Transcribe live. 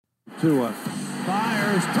Tua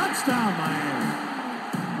fires, touchdown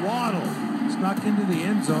Miami. Waddle snuck into the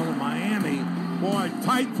end zone of Miami. Boy,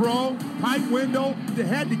 tight throw, tight window. They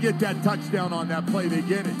had to get that touchdown on that play. They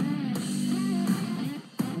get it.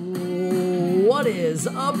 What is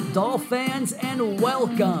up, Dolph fans, and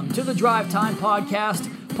welcome to the Drive Time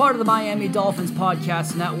Podcast, part of the Miami Dolphins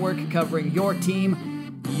Podcast Network, covering your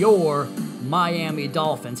team, your Miami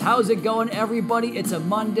Dolphins. How's it going, everybody? It's a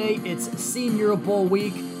Monday. It's Senior Bowl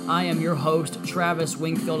week. I am your host, Travis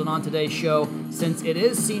Wingfield, and on today's show, since it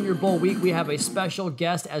is Senior Bowl week, we have a special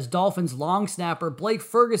guest as Dolphins long snapper Blake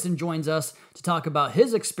Ferguson joins us to talk about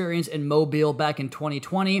his experience in Mobile back in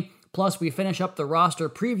 2020. Plus, we finish up the roster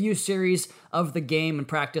preview series of the game and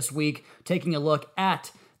practice week, taking a look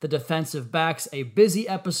at the defensive backs. A busy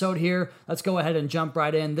episode here. Let's go ahead and jump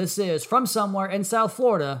right in. This is, from somewhere in South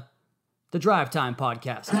Florida, the Drive Time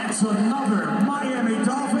Podcast. That's another Miami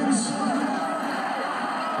Dolphins.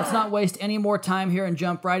 Let's not waste any more time here and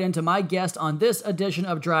jump right into my guest on this edition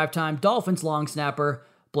of Drive Time, Dolphins long snapper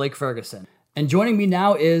Blake Ferguson. And joining me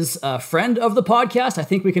now is a friend of the podcast. I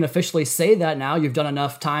think we can officially say that now. You've done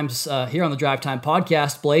enough times here on the Drive Time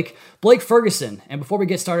Podcast, Blake Ferguson. And before we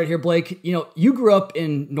get started here, Blake, you grew up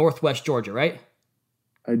in Northwest Georgia, right?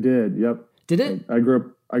 I did. Yep. Did it? I grew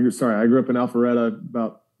up in Alpharetta,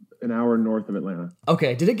 about an hour north of Atlanta.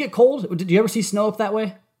 Okay. Did it get cold? Did you ever see snow up that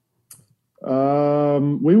way?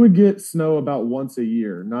 We would get snow about once a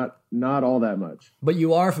year, not all that much. But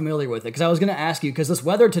you are familiar with it, because I was going to ask you, because this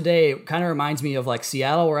weather today kind of reminds me of like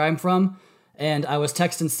Seattle, where I'm from. And I was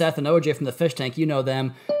texting Seth and OJ from the Fish Tank, you know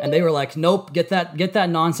them, and they were like, "Nope, get that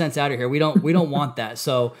nonsense out of here. We don't want that."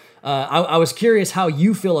 So I was curious how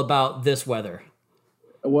you feel about this weather.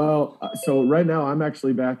 Well, so right now I'm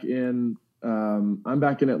actually back in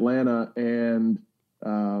Atlanta, and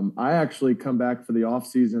I actually come back for the off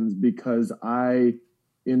seasons because I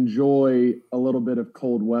enjoy a little bit of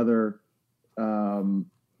cold weather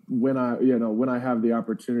when I have the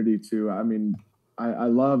opportunity to. I mean, I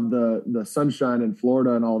love the sunshine in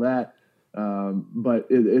Florida and all that, but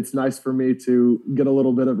it's nice for me to get a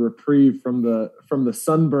little bit of reprieve from the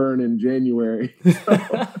sunburn in January.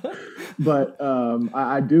 But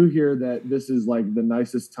I do hear that this is like the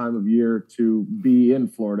nicest time of year to be in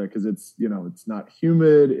Florida because it's not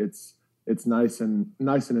humid, it's nice and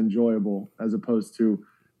enjoyable as opposed to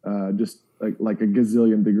just like a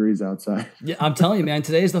gazillion degrees outside. Yeah, I'm telling you, man,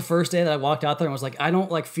 today is the first day that I walked out there and was like, I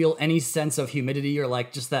don't feel any sense of humidity or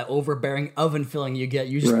like just that overbearing oven feeling you get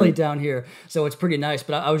usually right down here. So it's pretty nice.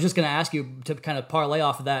 But I was just going to ask you to kind of parlay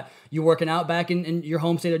off of that. You working out back in your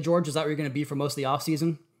home state of Georgia? Is that where you're going to be for most of the off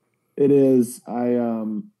season? It is.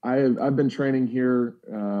 I've been training here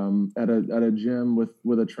at a gym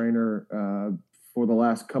with a trainer for the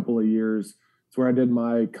last couple of years. It's where I did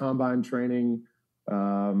my combine training.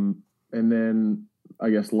 And then I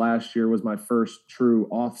guess last year was my first true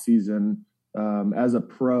off season as a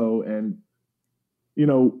pro. And,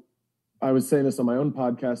 I was saying this on my own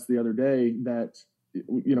podcast the other day that,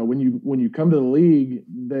 when you come to the league,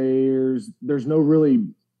 there's no really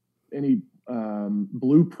any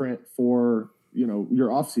blueprint for,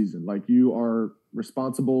 your off season. Like you are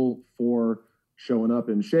responsible for showing up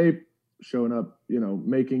in shape, showing up,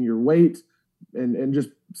 making your weight and just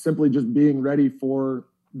simply just being ready for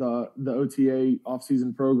the OTA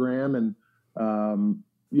off-season program. And,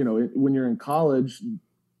 when you're in college,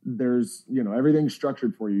 there's, everything's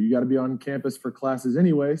structured for you. You got to be on campus for classes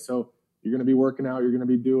anyway. So you're going to be working out, you're going to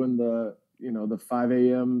be doing the 5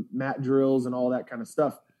 a.m. mat drills and all that kind of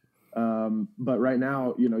stuff. But right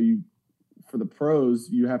now, for the pros,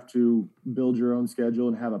 you have to build your own schedule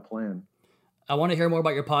and have a plan. I want to hear more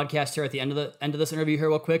about your podcast here at the end of this interview here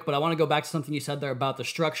real quick, but I want to go back to something you said there about the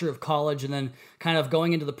structure of college and then kind of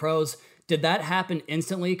going into the pros. Did that happen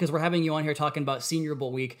instantly? Because we're having you on here talking about Senior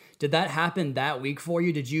Bowl week. Did that happen that week for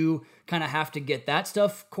you? Did you kind of have to get that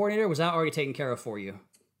stuff coordinated? Or was that already taken care of for you?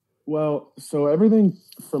 Well, so everything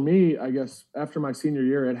for me, I guess, after my senior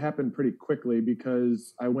year, it happened pretty quickly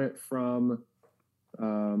because I went from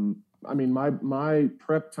my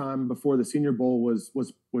prep time before the Senior Bowl was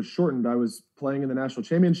shortened. I was playing in the national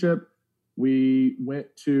championship. We went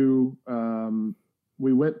to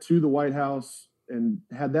the White House and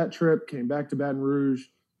had that trip, came back to Baton Rouge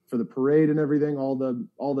for the parade and everything, all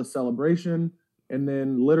the celebration. And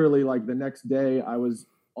then literally like the next day I was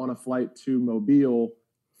on a flight to Mobile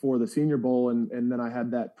for the Senior Bowl. And then I had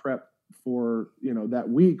that prep for, that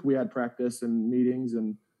week we had practice and meetings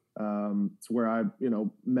and it's where I,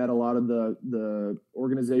 met a lot of the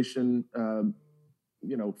organization,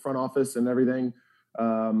 front office and everything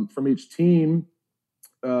from each team.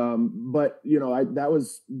 But that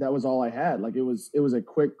was all I had. Like it was a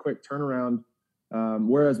quick turnaround.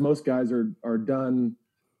 Whereas most guys are done,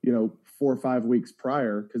 4 or 5 weeks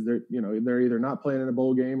prior, because they're either not playing in a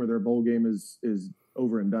bowl game or their bowl game is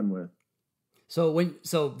over and done with.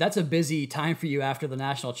 So that's a busy time for you after the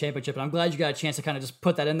national championship, and I'm glad you got a chance to kind of just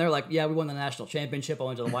put that in there. Like, yeah, we won the national championship. I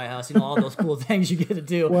went to the White House. All those cool things you get to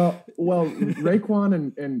do. Well,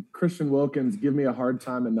 Raekwon and Christian Wilkins give me a hard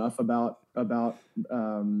time enough about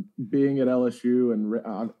being at LSU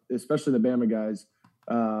and especially the Bama guys.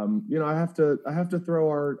 I have to throw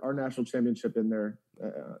our national championship in there,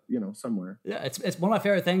 somewhere. Yeah, it's one of my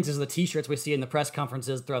favorite things is the T-shirts we see in the press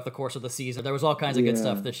conferences throughout the course of the season. There was all kinds of good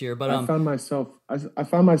stuff this year, but I found myself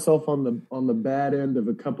on the bad end of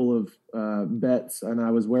a couple of bets, and I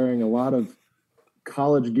was wearing a lot of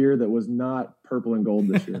college gear that was not purple and gold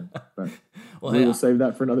this year. But we will save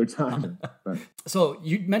that for another time. So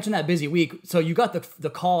you mentioned that busy week. So you got the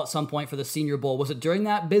call at some point for the Senior Bowl. Was it during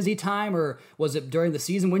that busy time, or was it during the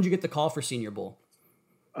season? When did you get the call for Senior Bowl?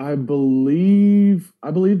 I believe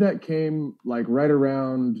that came like right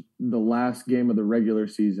around the last game of the regular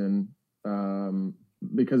season,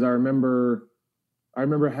 because I remember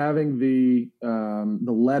having the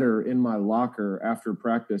letter in my locker after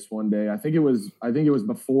practice one day. I think it was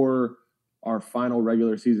before our final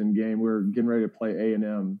regular season game. We were getting ready to play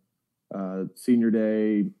A&M senior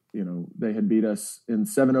day. They had beat us in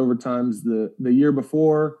 7 overtimes the year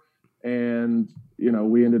before, and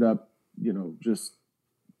we ended up just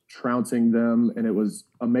trouncing them, and it was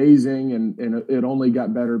amazing, and it only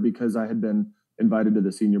got better because I had been invited to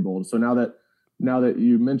the Senior Bowl. So now that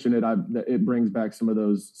you mention it, it brings back some of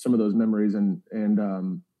those memories, and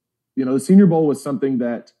the Senior Bowl was something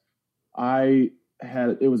that I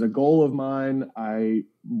had. It was a goal of mine. I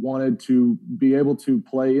wanted to be able to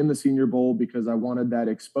play in the Senior Bowl because I wanted that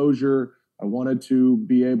exposure. I wanted to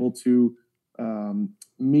be able to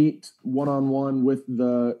meet one-on-one with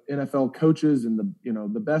the NFL coaches, and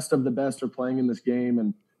the best of the best are playing in this game,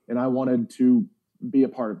 and I wanted to be a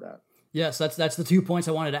part of that. Yes, that's the 2 points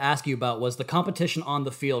I wanted to ask you about, was the competition on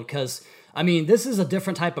the field, because this is a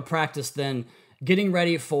different type of practice than getting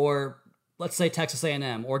ready for, let's say, Texas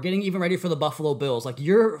A&M, or getting even ready for the Buffalo Bills. Like,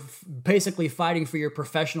 you're basically fighting for your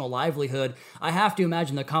professional livelihood. I have to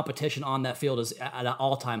imagine the competition on that field is at an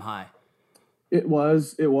all-time high. It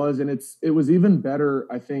was, and it was even better,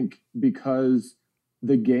 I think, because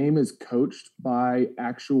the game is coached by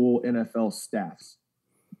actual NFL staffs.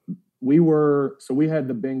 We had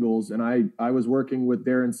the Bengals, and I was working with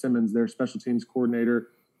Darren Simmons, their special teams coordinator,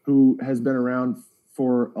 who has been around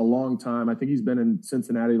for a long time. I think he's been in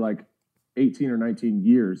Cincinnati like 18 or 19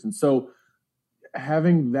 years. And so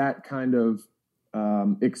having that kind of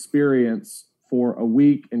experience for a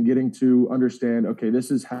week and getting to understand, okay,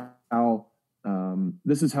 this is how an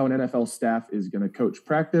NFL staff is going to coach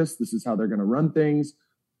practice. This is how they're going to run things.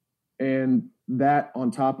 And that on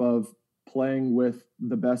top of playing with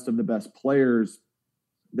the best of the best players,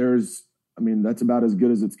 that's about as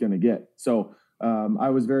good as it's going to get. So I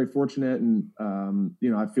was very fortunate, and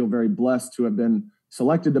I feel very blessed to have been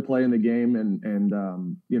selected to play in the game. And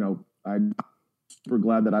I'm super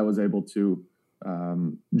glad that I was able to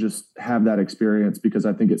just have that experience, because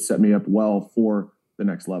I think it set me up well for the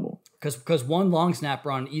next level. Because one long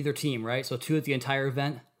snapper on either team, right? So 2 at the entire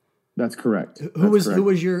event. That's correct. Who was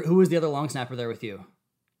the other long snapper there with you?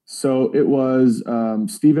 So it was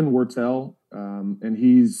Stephen Wertel, and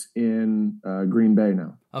he's in Green Bay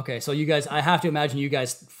now. Okay, so you guys, I have to imagine you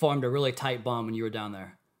guys formed a really tight bond when you were down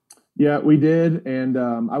there. Yeah, we did, and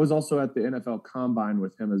I was also at the NFL Combine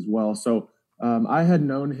with him as well. So I had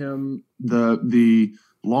known him. The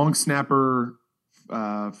long snapper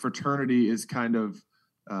fraternity is kind of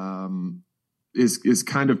is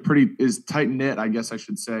tight knit, I guess I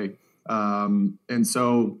should say. And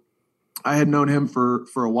so I had known him for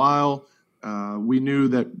a while. We knew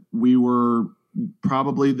that we were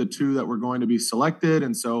probably the 2 that were going to be selected.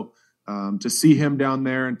 And so to see him down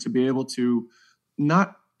there and to be able to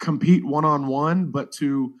not compete one-on-one, but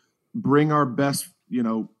to bring our best,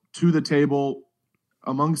 to the table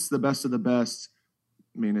amongst the best of the best.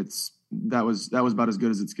 That was about as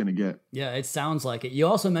good as it's going to get. Yeah, it sounds like it. You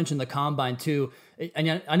also mentioned the Combine too.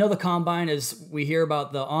 And I know the Combine is, we hear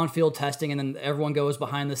about the on-field testing, and then everyone goes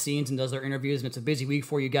behind the scenes and does their interviews, and it's a busy week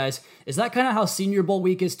for you guys. Is that kind of how Senior Bowl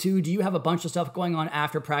week is too? Do you have a bunch of stuff going on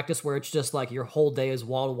after practice where it's just like your whole day is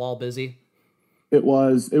wall-to-wall busy? It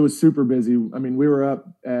was super busy. We were up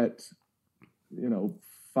at,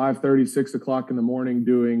 5:30, 6 o'clock in the morning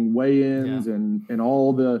doing weigh-ins and all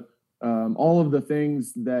of the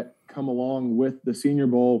things that come along with the Senior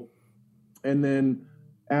Bowl. And then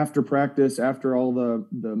after practice, after all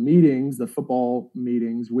the meetings, the football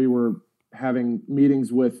meetings, we were having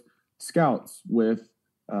meetings with scouts, with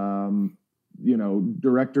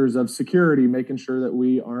directors of security, making sure that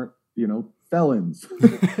we aren't felons.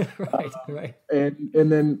 Right.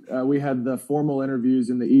 And then we had the formal interviews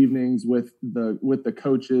in the evenings with the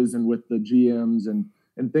coaches and with the GMs and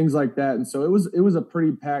things like that. And so it was a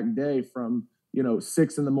pretty packed day from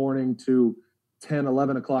 6 a.m. to 10,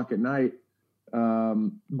 11 o'clock at night.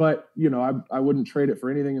 But I wouldn't trade it for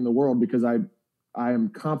anything in the world, because I am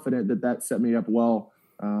confident that set me up well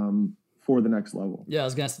for the next level. Yeah, I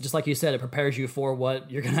was just like you said, it prepares you for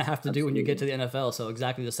what you're gonna have to do when you get to the NFL. So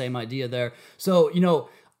exactly the same idea there. So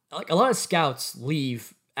like a lot of scouts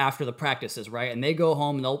leave after the practices, right? And they go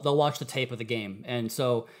home and they'll watch the tape of the game. And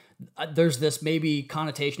so there's this maybe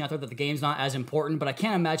connotation out there that the game's not as important, but I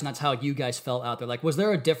can't imagine that's how you guys felt out there. Like, was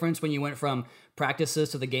there a difference when you went from practices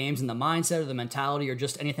to the games in the mindset or the mentality or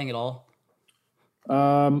just anything at all?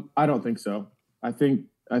 I don't think so. I think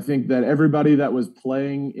that everybody that was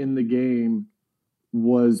playing in the game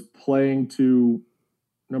was playing to,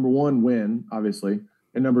 number one, win, obviously,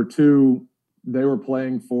 and number two, they were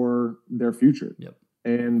playing for their future. Yep.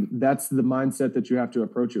 And that's the mindset that you have to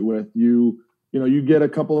approach it with. You get a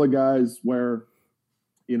couple of guys where,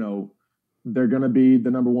 they're going to be the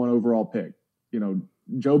number one overall pick.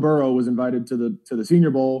 Joe Burrow was invited to the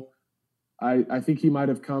Senior Bowl. I think he might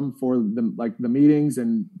have come for the meetings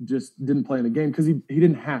and just didn't play in the game because he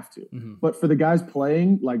didn't have to. Mm-hmm. But for the guys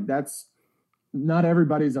playing, that's not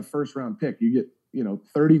everybody's a first round pick. You get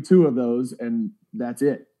 32 of those, and that's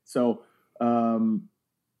it. So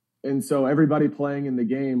and so everybody playing in the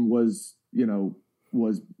game was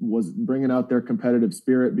bringing out their competitive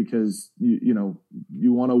spirit, because you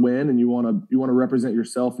want to win and you want to represent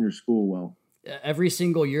yourself and your school well. Every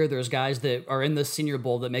single year, there's guys that are in the Senior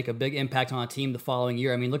Bowl that make a big impact on a team the following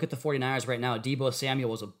year. I mean, look at the 49ers right now. Deebo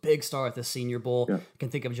Samuel was a big star at the Senior Bowl. Yeah. You can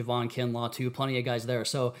think of Javon Kinlaw, too. Plenty of guys there.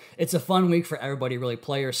 So it's a fun week for everybody, really.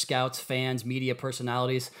 Players, scouts, fans, media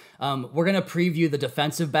personalities. We're going to preview the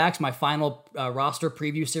defensive backs, my final roster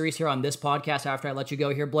preview series here on this podcast after I let you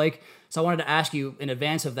go here, Blake. So I wanted to ask you in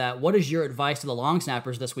advance of that, what is your advice to the long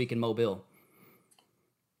snappers this week in Mobile?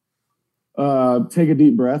 Take a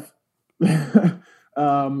deep breath.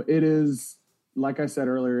 It is, like I said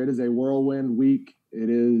earlier, it is a whirlwind week. It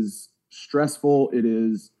is stressful. It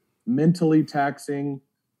is mentally taxing.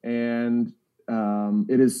 And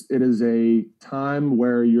it is a time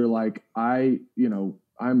where you're like, I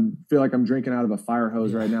feel like I'm drinking out of a fire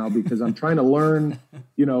hose right now, because I'm trying to learn,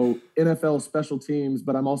 NFL special teams,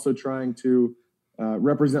 but I'm also trying to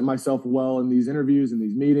represent myself well in these interviews and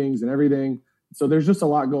these meetings and everything. So there's just a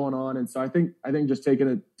lot going on. And so I think just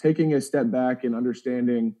taking a step back and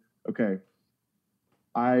understanding, okay,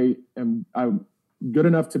 I'm good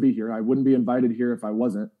enough to be here. I wouldn't be invited here if I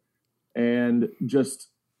wasn't. And just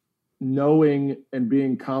knowing and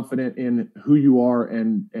being confident in who you are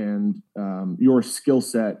and your skill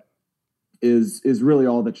set is really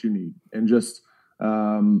all that you need. And just,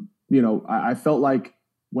 I felt like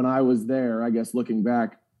when I was there, I guess looking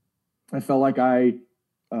back, I felt like I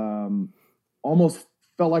almost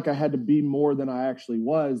felt like I had to be more than I actually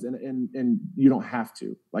was. And you don't have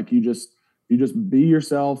to. Like, you just be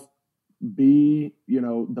yourself, be,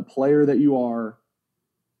 the player that you are.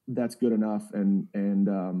 That's good enough. And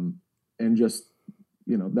just,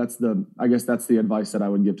 that's the advice that I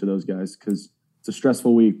would give to those guys, because it's a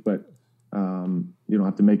stressful week, but you don't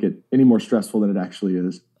have to make it any more stressful than it actually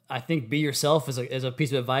is. I think be yourself is a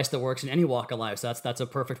piece of advice that works in any walk of life. So that's a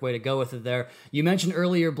perfect way to go with it there. You mentioned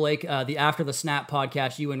earlier, Blake, the After the Snap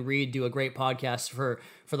podcast. You and Reed do a great podcast for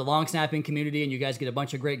the long snapping community, and you guys get a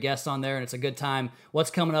bunch of great guests on there, and it's a good time.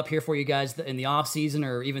 What's coming up here for you guys in the off season,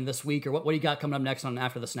 or even this week, or what do you got coming up next on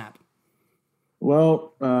After the Snap?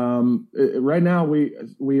 Well, right now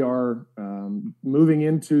we are moving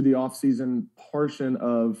into the off season portion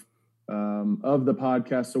of the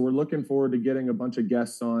podcast. So we're looking forward to getting a bunch of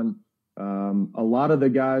guests on. A lot of the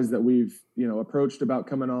guys that we've, approached about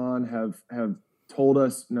coming on have told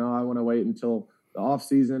us, no, I want to wait until the off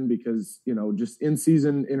season, because, just in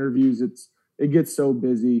season interviews, it gets so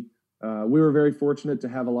busy. We were very fortunate to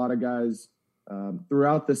have a lot of guys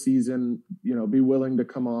throughout the season, be willing to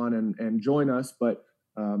come on and join us. But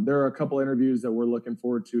there are a couple interviews that we're looking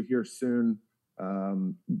forward to here soon.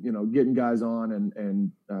 Getting guys on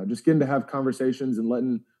and just getting to have conversations and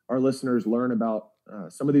letting our listeners learn about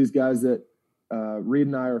some of these guys that Reed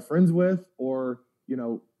and I are friends with, or,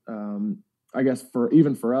 I guess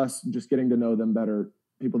for us, just getting to know them better,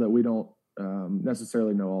 people that we don't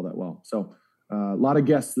necessarily know all that well. So a lot of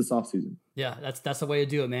guests this offseason. Yeah, that's the way to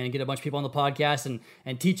do it, man. And get a bunch of people on the podcast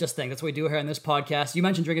and teach us things. That's what we do here on this podcast. You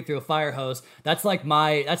mentioned drinking through a fire hose. That's the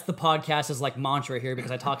podcast's like mantra here, because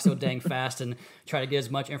I talk so dang fast and try to get as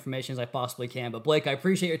much information as I possibly can. But Blake, I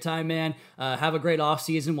appreciate your time, man. Have a great off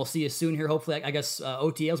season. We'll see you soon here. Hopefully, I guess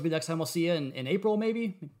OTLs will be the next time we'll see you in April,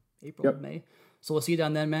 maybe April, Yep. May. So we'll see you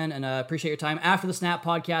down then, man. And appreciate your time. After the Snap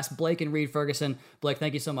podcast, Blake and Reed Ferguson. Blake,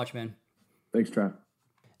 thank you so much, man. Thanks, Trav.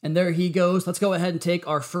 And there he goes. Let's go ahead and take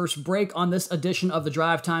our first break on this edition of the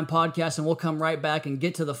Drive Time Podcast, and we'll come right back and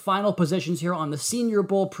get to the final positions here on the Senior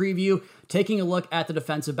Bowl preview, taking a look at the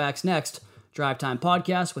defensive backs next. Drive Time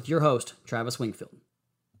Podcast with your host, Travis Wingfield.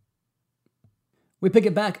 We pick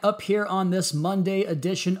it back up here on this Monday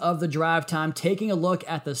edition of the Drive Time, taking a look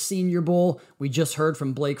at the Senior Bowl. We just heard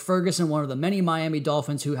from Blake Ferguson, one of the many Miami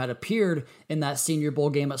Dolphins who had appeared in that Senior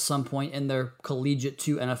Bowl game at some point in their collegiate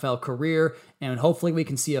to NFL career. And hopefully we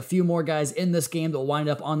can see a few more guys in this game that will wind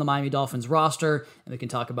up on the Miami Dolphins roster, and we can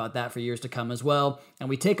talk about that for years to come as well. And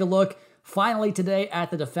we take a look finally today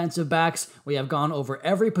at the defensive backs. We have gone over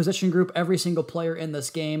every position group, every single player in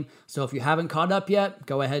this game. So if you haven't caught up yet,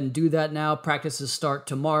 go ahead and do that now. Practices start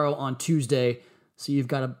tomorrow on Tuesday, so you've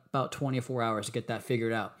got about 24 hours to get that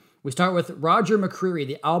figured out. We start with Roger McCreary,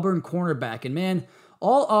 the Auburn cornerback. And man,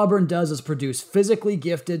 all Auburn does is produce physically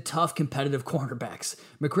gifted, tough, competitive cornerbacks.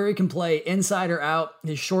 McCreary can play inside or out.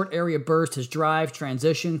 His short area burst, his drive,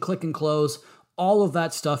 transition, click and close, all of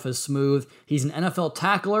that stuff is smooth. He's an NFL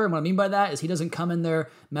tackler, and what I mean by that is he doesn't come in there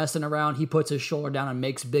messing around. He puts his shoulder down and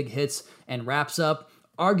makes big hits and wraps up.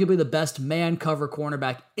 Arguably the best man cover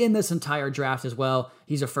cornerback in this entire draft as well.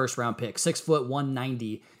 He's a first-round pick. 6 foot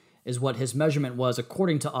 190 is what his measurement was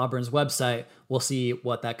according to Auburn's website. We'll see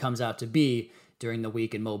what that comes out to be during the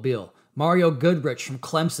week in Mobile. Mario Goodrich from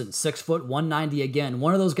Clemson, 6 foot 190 again.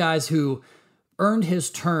 One of those guys who earned his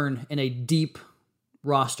turn in a deep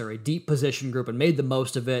roster, a deep position group, and made the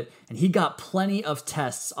most of it. And he got plenty of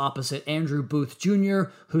tests opposite Andrew Booth Jr.,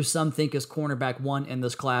 who some think is cornerback 1 in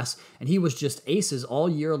this class. And he was just aces all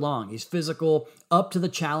year long. He's physical, up to the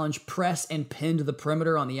challenge, press and pin to the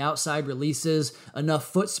perimeter on the outside releases, enough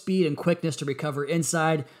foot speed and quickness to recover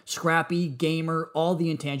inside, scrappy, gamer, all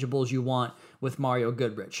the intangibles you want with Mario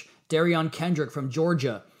Goodrich. Darion Kendrick from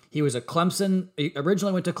Georgia. He was he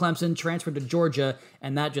originally went to Clemson, transferred to Georgia,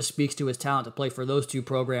 and that just speaks to his talent to play for those two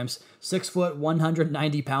programs. 6 foot,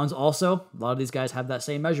 190 pounds also. A lot of these guys have that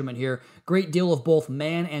same measurement here. Great deal of both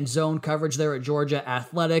man and zone coverage there at Georgia.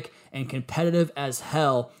 Athletic and competitive as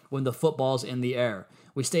hell when the football's in the air.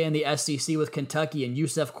 We stay in the SEC with Kentucky and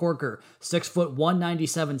Yusef Corker. 6 foot,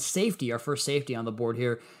 197 safety, our first safety on the board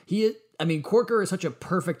here. Corker is such a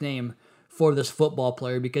perfect name for this football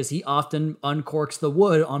player because he often uncorks the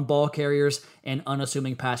wood on ball carriers and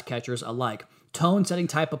unassuming pass catchers alike. Tone-setting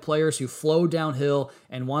type of players who flow downhill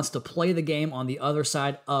and wants to play the game on the other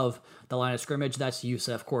side of the line of scrimmage. That's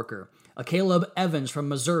Yusef Corker. Caleb Evans from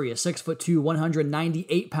Missouri, a 6'2",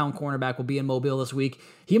 198-pound cornerback, will be in Mobile this week.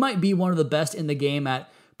 He might be one of the best in the game at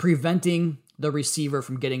preventing the receiver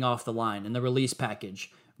from getting off the line in the release package.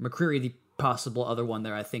 McCreary, the possible other one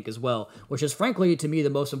there, I think, as well, which is frankly, to me, the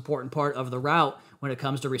most important part of the route when it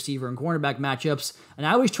comes to receiver and cornerback matchups. And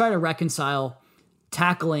I always try to reconcile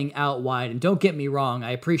tackling out wide. And don't get me wrong, I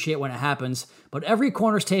appreciate when it happens, but every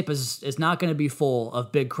corner's tape is not going to be full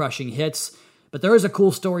of big crushing hits. But there is a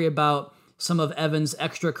cool story about some of Evans'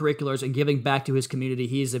 extracurriculars and giving back to his community.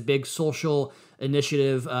 He's a big social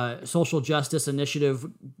justice initiative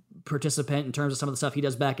participant in terms of some of the stuff he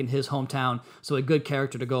does back in his hometown, so a good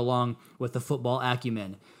character to go along with the football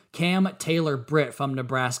acumen. Cam Taylor-Britt from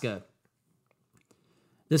Nebraska.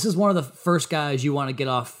 This is one of the first guys you want to get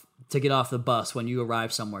off the bus when you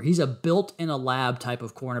arrive somewhere. He's a built-in-a-lab type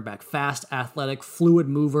of cornerback. Fast, athletic, fluid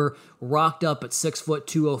mover, rocked up at 6 foot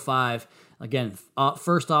 205. Again,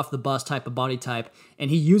 first off the bus type of body type, and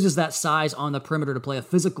he uses that size on the perimeter to play a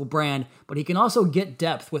physical brand, but he can also get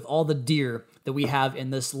depth with all the deer that we have in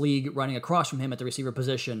this league running across from him at the receiver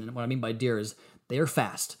position. And what I mean by deer is they are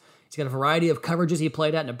fast. He's got a variety of coverages he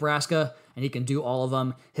played at Nebraska, and he can do all of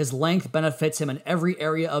them. His length benefits him in every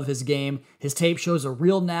area of his game. His tape shows a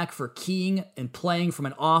real knack for keying and playing from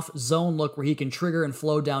an off-zone look where he can trigger and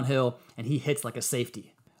flow downhill, and he hits like a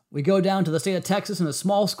safety. We go down to the state of Texas in a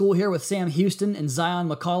small school here with Sam Houston and Zion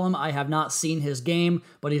McCollum. I have not seen his game,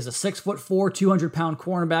 but he's a 6'4", 200-pound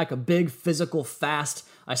cornerback, a big, physical, fast.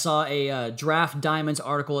 I saw a Draft Diamonds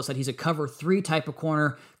article that said he's a cover 3 type of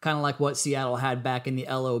corner, kind of like what Seattle had back in the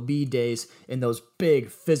LOB days in those big,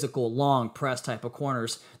 physical, long press type of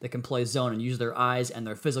corners that can play zone and use their eyes and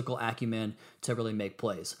their physical acumen to really make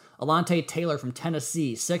plays. Alontae Taylor from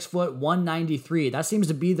Tennessee, 6 foot, 193. That seems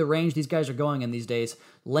to be the range these guys are going in these days.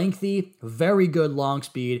 Lengthy, very good long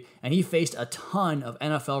speed, and he faced a ton of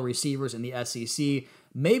NFL receivers in the SEC.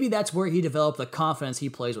 Maybe that's where he developed the confidence he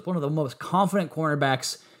plays with. One of the most confident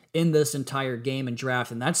cornerbacks in this entire game and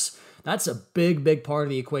draft, and that's a big, big part of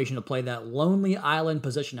the equation to play that lonely island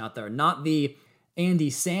position out there. Not the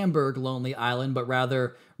Andy Samberg lonely island, but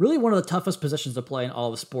rather really one of the toughest positions to play in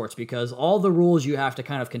all of sports, because all the rules you have to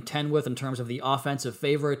kind of contend with in terms of the offensive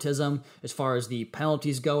favoritism, as far as the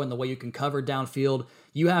penalties go and the way you can cover downfield,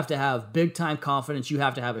 you have to have big time confidence, you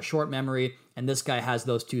have to have a short memory, and this guy has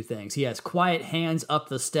those two things. He has quiet hands up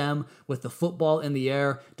the stem with the football in the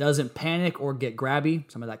air, doesn't panic or get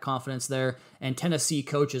grabby, some of that confidence there, and Tennessee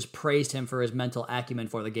coaches praised him for his mental acumen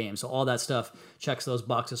for the game. So all that stuff checks those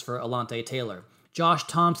boxes for Alontae Taylor. Josh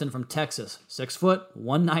Thompson from Texas, 6 foot,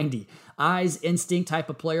 190. Eyes instinct type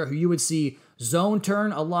of player who you would see zone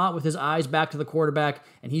turn a lot with his eyes back to the quarterback,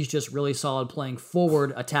 and he's just really solid playing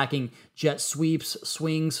forward, attacking jet sweeps,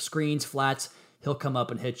 swings, screens, flats. He'll come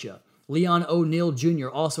up and hit you. Leon O'Neal Jr.,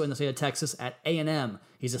 also in the state of Texas at A&M.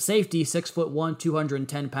 He's a safety, 6 foot 1,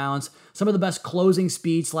 210 pounds. Some of the best closing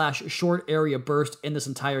speed / short area burst in this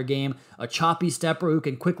entire game. A choppy stepper who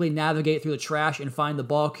can quickly navigate through the trash and find the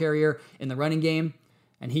ball carrier in the running game.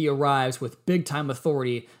 And he arrives with big time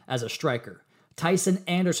authority as a striker. Tyson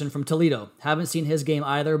Anderson from Toledo. Haven't seen his game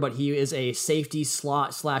either, but he is a safety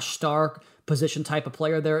slot / star position type of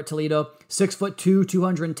player there at Toledo. 6 foot 2,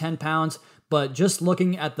 210 pounds. But just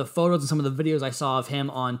looking at the photos and some of the videos I saw of him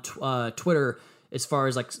on Twitter, as far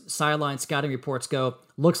as like sideline scouting reports go,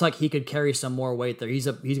 looks like he could carry some more weight there. He's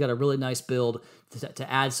got a really nice build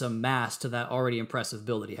to add some mass to that already impressive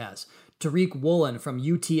build that he has. Tariq Woolen from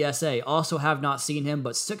UTSA, also have not seen him,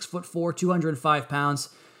 but 6 foot 4, 205 pounds.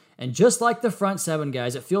 And just like the front seven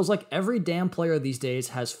guys, it feels like every damn player these days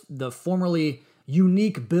has the formerly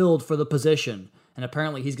unique build for the position. And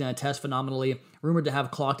apparently he's going to test phenomenally. Rumored to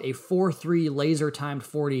have clocked a 4.3 laser timed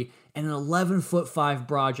 40 and an 11 foot 5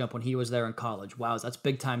 broad jump when he was there in college. Wow, that's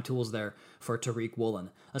big time tools there for Tariq Woolen.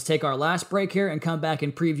 Let's take our last break here and come back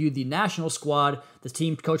and preview the national squad, the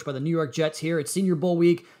team coached by the New York Jets here. It's Senior Bowl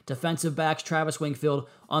week. Defensive backs Travis Wingfield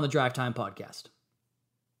on the Drive Time Podcast.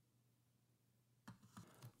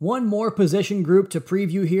 One more position group to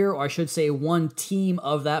preview here, or I should say one team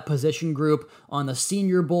of that position group on the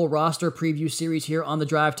Senior Bowl roster preview series here on the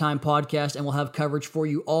Drive Time Podcast, and we'll have coverage for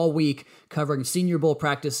you all week covering Senior Bowl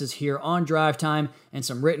practices here on Drive Time and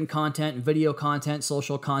some written content, video content,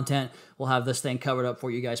 social content. We'll have this thing covered up for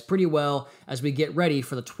you guys pretty well as we get ready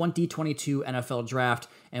for the 2022 NFL Draft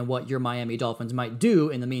and what your Miami Dolphins might do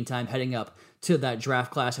in the meantime heading up to that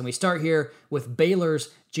draft class. And we start here with Baylor's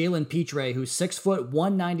Jalen Pitre, who's 6 foot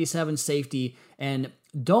 197 safety, and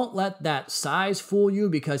don't let that size fool you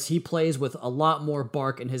because he plays with a lot more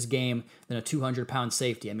bark in his game than a 200-pound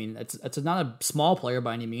safety. I mean, it's not a small player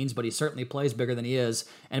by any means, but he certainly plays bigger than he is.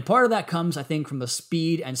 And part of that comes, I think, from the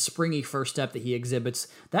speed and springy first step that he exhibits.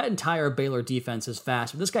 That entire Baylor defense is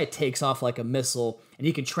fast, but this guy takes off like a missile, and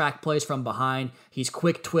he can track plays from behind. He's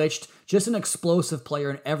quick-twitched, just an explosive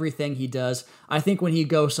player in everything he does. I think when he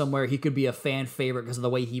goes somewhere, he could be a fan favorite because of the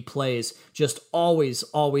way he plays. Just always,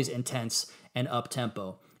 always intense and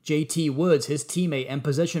up-tempo. JT Woods, his teammate and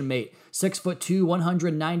position mate, 6 foot 2,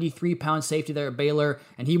 193-pound safety there at Baylor,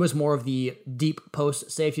 and he was more of the deep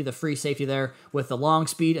post safety, the free safety there, with the long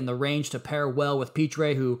speed and the range to pair well with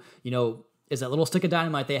Pitre, who, is that little stick of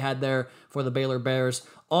dynamite they had there for the Baylor Bears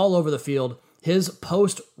all over the field. His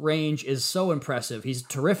post range is so impressive. He's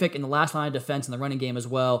terrific in the last line of defense in the running game as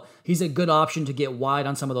well. He's a good option to get wide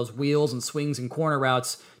on some of those wheels and swings and corner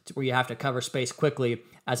routes where you have to cover space quickly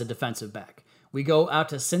as a defensive back. We go out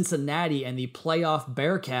to Cincinnati and the playoff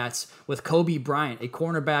Bearcats with Kobe Bryant, a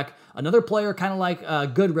cornerback, another player kind of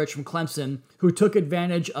like Goodrich from Clemson, who took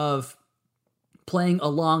advantage of playing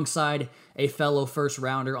alongside a fellow first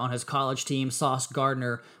rounder on his college team. Sauce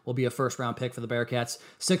Gardner will be a first round pick for the Bearcats.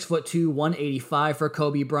 6 foot 2, 185 for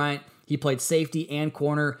Kobe Bryant. He played safety and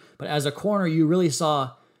corner, but as a corner, you really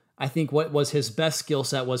saw, I think what was his best skill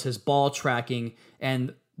set was his ball tracking,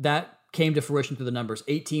 and that came to fruition through the numbers.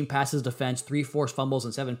 18 passes defense, 3 forced fumbles,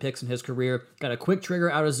 and 7 picks in his career. Got a quick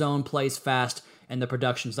trigger out of zone, plays fast, and the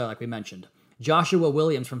production's there like we mentioned. Joshua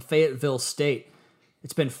Williams from Fayetteville State.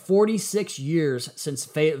 It's been 46 years since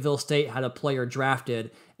Fayetteville State had a player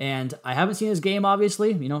drafted, And I haven't seen his game,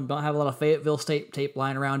 obviously. Don't have a lot of Fayetteville State tape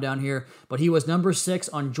lying around down here. But he was number 6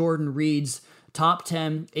 on Jordan Reed's top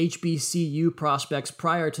 10 HBCU prospects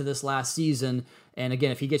prior to this last season. And again,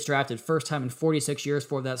 if he gets drafted, first time in 46 years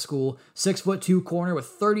for that school, 6'2" corner with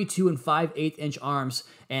 32 and 5/8 inch arms.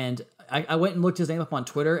 And I went and looked his name up on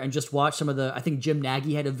Twitter and just watched some of I think Jim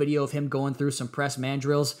Nagy had a video of him going through some press man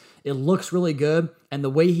drills. It looks really good. And the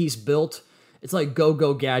way he's built, it's like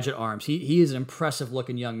go-go gadget arms. He is an impressive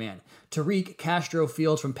looking young man. Tariq Castro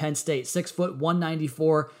Fields from Penn State, 6 foot,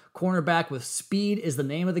 194, cornerback with speed is the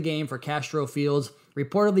name of the game for Castro Fields.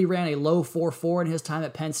 Reportedly ran a low 4.4 in his time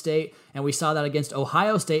at Penn State, and we saw that against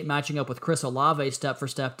Ohio State matching up with Chris Olave step for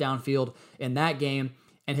step downfield in that game.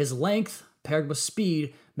 And his length, paired with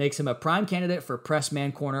speed, makes him a prime candidate for press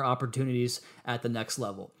man corner opportunities at the next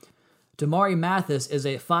level. Damari Mathis is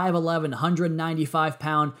a 5'11",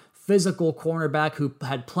 195-pound physical cornerback who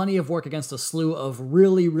had plenty of work against a slew of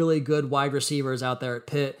really, really good wide receivers out there at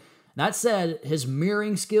Pitt. That said, his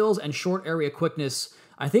mirroring skills and short area quickness,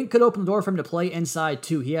 I think, could open the door for him to play inside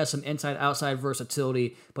too. He has some inside-outside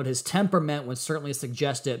versatility, but his temperament would certainly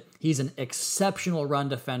suggest it. He's an exceptional run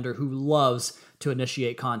defender who loves to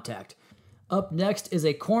initiate contact. Up next is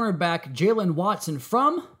a cornerback, Jalen Watson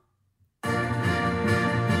from...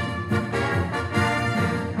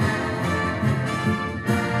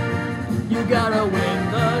 You gotta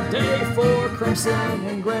win the day for Crimson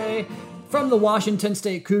and Gray. From the Washington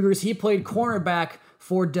State Cougars, he played cornerback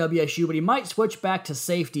for WSU, but he might switch back to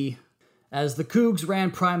safety as the Cougs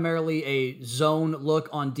ran primarily a zone look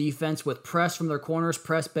on defense with press from their corners,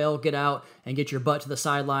 press, bail, get out, and get your butt to the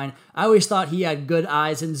sideline. I always thought he had good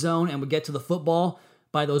eyes in zone and would get to the football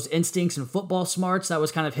by those instincts and football smarts. That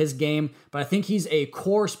was kind of his game, but I think he's a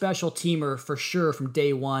core special teamer for sure from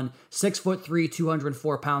day one. 6'3",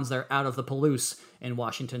 204 pounds there out of the Palouse in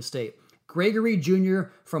Washington State. Gregory Jr.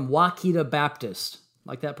 from Wauketa Baptist.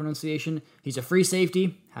 Like that pronunciation? He's a free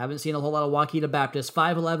safety. Haven't seen a whole lot of Wauketa Baptist.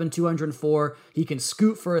 5'11", 204. He can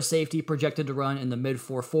scoot for a safety, projected to run in the mid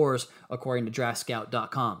 4.4s, according to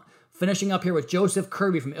DraftScout.com. Finishing up here with Joseph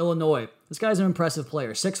Kirby from Illinois. This guy's an impressive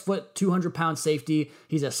player. 6 foot, 200-pound safety.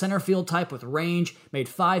 He's a center field type with range. Made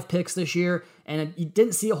 5 picks this year. And you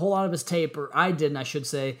didn't see a whole lot of his tape, or I didn't, I should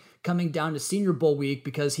say, coming down to Senior Bowl week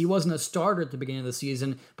because he wasn't a starter at the beginning of the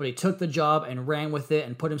season, but he took the job and ran with it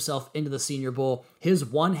and put himself into the Senior Bowl. His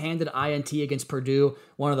one-handed INT against Purdue,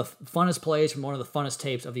 one of the funnest plays from one of the funnest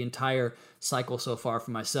tapes of the entire cycle so far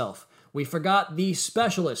for myself. We forgot the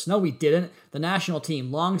specialist. No, we didn't. The national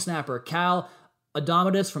team, long snapper Cal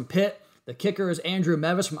Adomitis from Pitt. The kicker is Andrew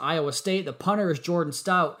Mevis from Iowa State. The punter is Jordan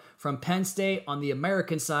Stout from Penn State. On the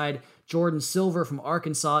American side, Jordan Silver from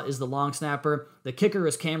Arkansas is the long snapper. The kicker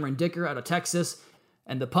is Cameron Dicker out of Texas.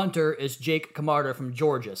 And the punter is Jake Camarda from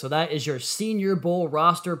Georgia. So that is your Senior Bowl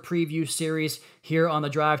roster preview series here on the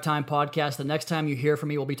Drive Time Podcast. The next time you hear from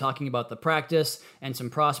me, we'll be talking about the practice and some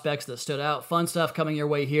prospects that stood out. Fun stuff coming your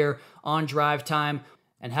way here on Drive Time,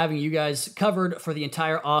 and having you guys covered for the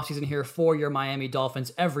entire offseason here for your Miami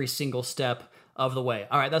Dolphins every single step of the way.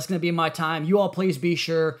 All right, that's going to be my time. You all please be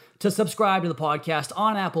sure to subscribe to the podcast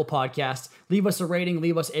on Apple Podcasts. Leave us a rating,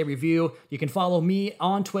 leave us a review. You can follow me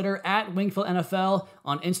on Twitter at Wingfield NFL,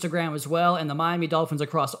 on Instagram as well, and the Miami Dolphins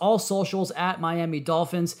across all socials at Miami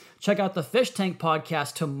Dolphins. Check out the Fish Tank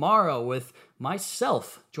podcast tomorrow with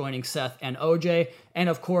myself joining Seth and OJ, and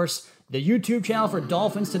of course, the YouTube channel for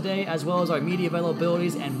Dolphins Today, as well as our media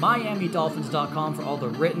availabilities, and MiamiDolphins.com for all the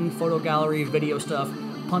written photo gallery, video stuff.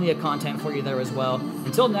 Plenty of content for you there as well.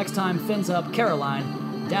 Until next time, fins up,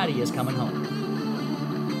 Caroline, Daddy is coming home.